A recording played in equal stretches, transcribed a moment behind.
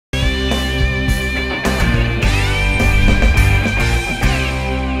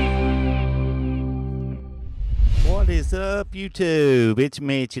What's up, YouTube? It's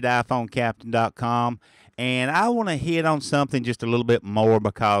Mitch at iPhonecaptain.com, and I want to hit on something just a little bit more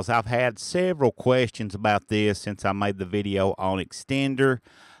because I've had several questions about this since I made the video on Extender.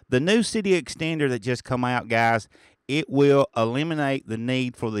 The new Cydia Extender that just come out, guys, it will eliminate the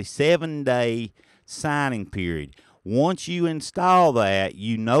need for the 7-day signing period. Once you install that,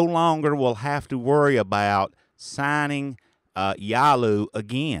 you no longer will have to worry about signing Yalu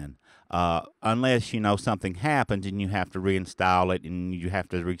again. Unless, something happens and you have to reinstall it and you have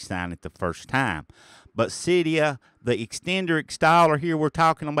to re-sign it the first time. But Cydia, the Extender installer here we're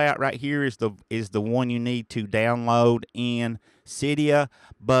talking about right here is the one you need to download in Cydia.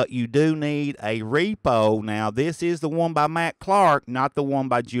 But you do need a repo. Now, this is the one by Matt Clark, not the one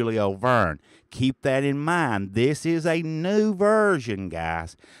by Julio Verne. Keep that in mind. This is a new version,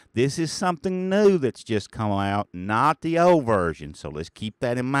 guys. This is something new that's just come out, not the old version. So let's keep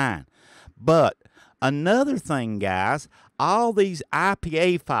that in mind. But another thing, guys, all these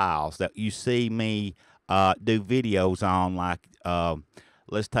IPA files that you see me do videos on, like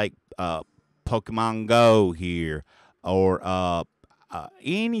let's take Pokemon Go here, or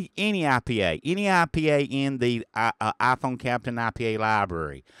any IPA in the iPhone Captain IPA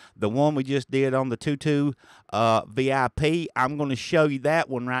library. The one we just did on the 22 VIP, I'm going to show you that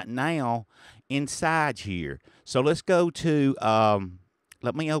one right now inside here. So let's go to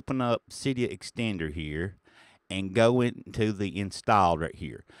let me open up Cydia Extender here and go into the install right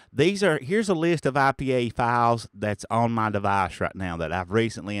here. Here's a list of IPA files that's on my device right now that I've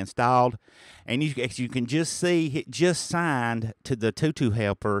recently installed. And as you can just see, it just signed to the Tutu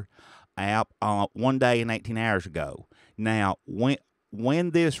Helper app 1 day and 18 hours ago. Now, when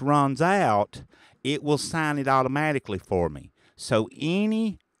this runs out, it will sign it automatically for me. So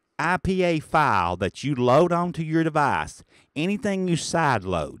any IPA file that you load onto your device, anything you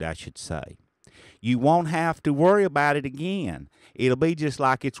sideload, I should say, you won't have to worry about it again. It'll be just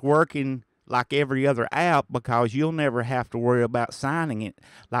like it's working like every other app, because you'll never have to worry about signing it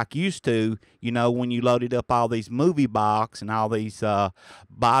like used to, when you loaded up all these movie box and all these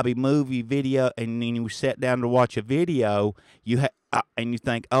Bobby movie video, and then you sat down to watch a video, and you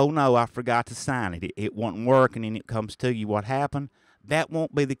think, oh no, I forgot to sign it. It wasn't working, and it comes to you what happened. That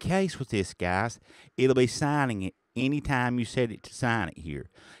won't be the case with this, guys. It'll be signing it anytime you set it to sign it here.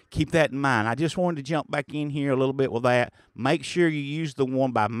 Keep that in mind. I just wanted to jump back in here a little bit with that. Make sure you use the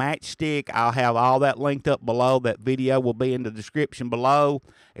one by Matchstick. I'll have all that linked up below. That video will be in the description below,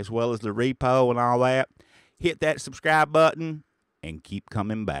 as well as the repo and all that. Hit that subscribe button and keep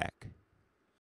coming back.